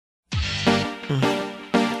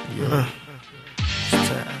Yeah.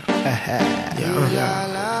 La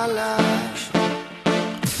la la.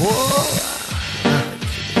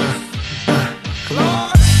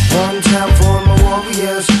 One time for my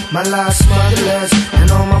warriors, my last motherless,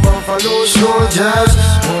 and all my buffalo soldiers.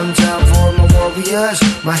 One time for my warriors,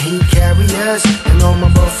 my heat carriers, and all my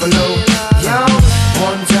buffalo. Yo,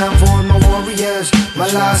 one time for my warriors, my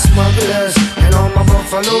last motherless, and all my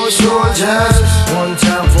buffalo soldiers. One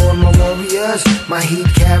time for my warriors, my heat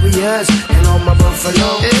carriers, and all my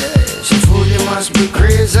buffalo. She fool, you must be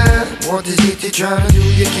crazy. What is it you're trying to do?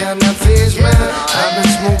 You cannot face me. I've been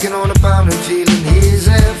smoking on the pound and feeling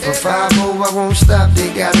hazy. For 5-0 I won't stop, they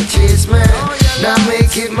gotta chase me. Now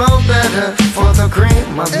make it more better for the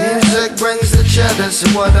cream. My music brings the cheddar, so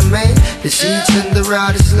what I mean. The seats in the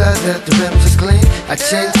ride is leather, the rims are clean. I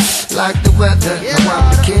change like the weather, now I'm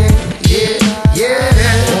the king. Yeah,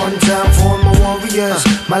 yeah. One time for my warriors,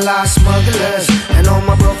 my last motherless, and all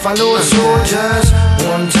my buffalo soldiers.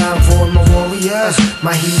 One time for my warriors,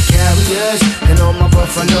 my heat carriers, and all my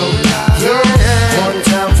buffalo. Yeah. One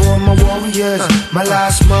time for my warriors, my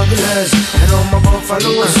last motherless, and all my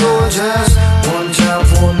buffalo soldiers. One time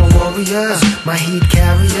for my warriors, my heat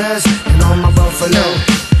carriers, and all my buffalo.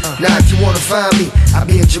 Now if you wanna find me, I'll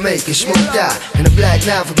be in Jamaica, smoked out in a black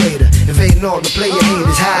navigator, invading all the player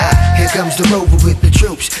haters high. Here comes the rover with the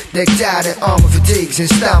troops, decked out in armor fatigues and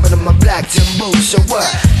stomping on my black tin boots. So what?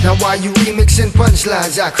 Now why you remixing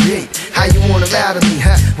punchlines I create? How you wanna lie to me,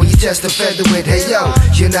 huh? When you just a featherweight. Hey yo,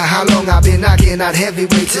 you know how long I've been knocking out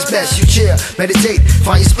heavyweights. It's best you chill, meditate,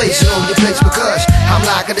 find your space and own your place, because I'm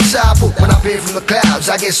like a disciple when I appear from the clouds.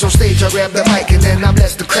 I get on stage, I grab the mic and then I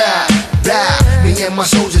bless the crowd. Blah, me and my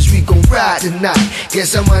soldiers, we gon' ride tonight.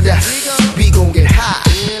 Guess I'm under, we gon' get high.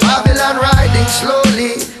 Babylon riding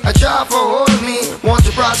slowly, I try for hold me. Want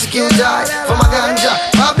to prosecute, die for my ganja.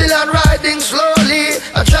 Babylon riding slowly,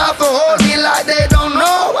 I try for hold me like they don't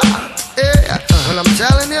know. Yeah, well I'm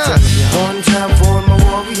telling ya. One time for my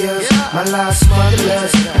warriors, my last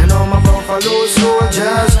motherless, and all my buffalo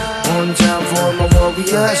soldiers. One time for my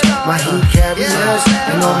warriors, my heat carriers,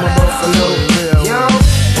 and all my buffalo. Yo,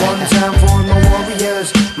 one time for my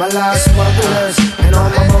warriors, my last motherless, and all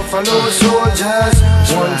my buffalo soldiers.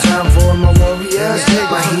 One time for my warriors,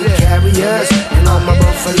 my heat carriers, and all my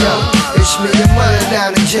buffalo. It's me and mother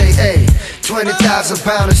down in J.A. 20,000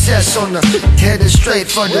 pound assess on the heading straight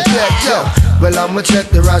for the back, yo. Well, I'ma check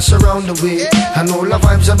the rats around the way. I know the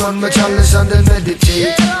vibes are on my chalice and then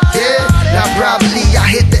meditate. Yeah, now probably I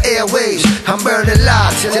hit the airwaves. I'm burning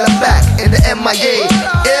live till I'm back in the MIA.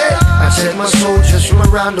 Yeah, I send my soldiers from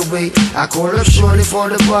around the way. I call up shortly for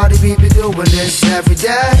the party. We be doing this every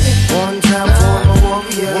day. One time for my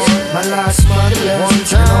warriors, my last motherless, one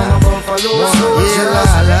time on my buffalo soldiers.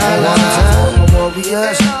 One time for my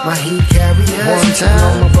warriors, my heat carriers, one time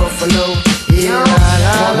on my buffalo. Yeah, one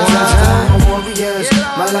time for my warriors,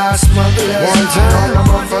 my last motherless, one time on my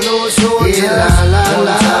buffalo soldiers. One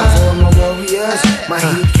time for my warriors, my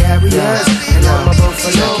heat carriers, and on my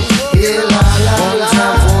buffalo. Yeah, one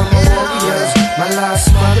time for my warriors, my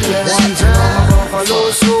last motherless, one time on my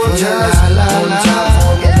buffalo soldiers. One time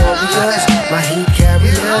for my warriors, my heat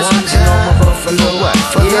carriers, and on my buffalo.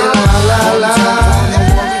 Yeah, one time for my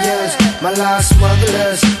warriors, my last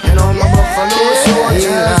motherless, and on my buffalo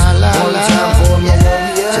soldiers. One time for my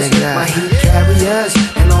warriors, my heat carriers,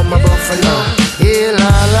 and on my buffalo. Yeah,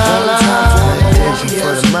 la la la.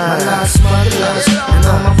 Warriors, my last motherless, and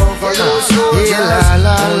on my buffalo soldiers. Yeah, la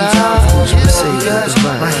la la. Warriors,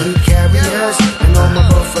 my heat carriers, and on my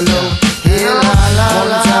buffalo. Yeah, la la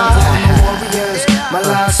la. One time for my warriors, my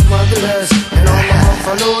last motherless, and on my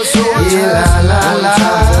buffalo soldiers. Yeah, la la la. One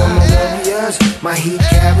time for my warriors, my heat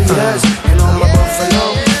carriers, and on my buffalo.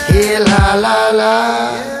 Yeah, la la la.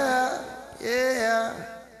 Yeah,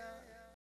 yeah.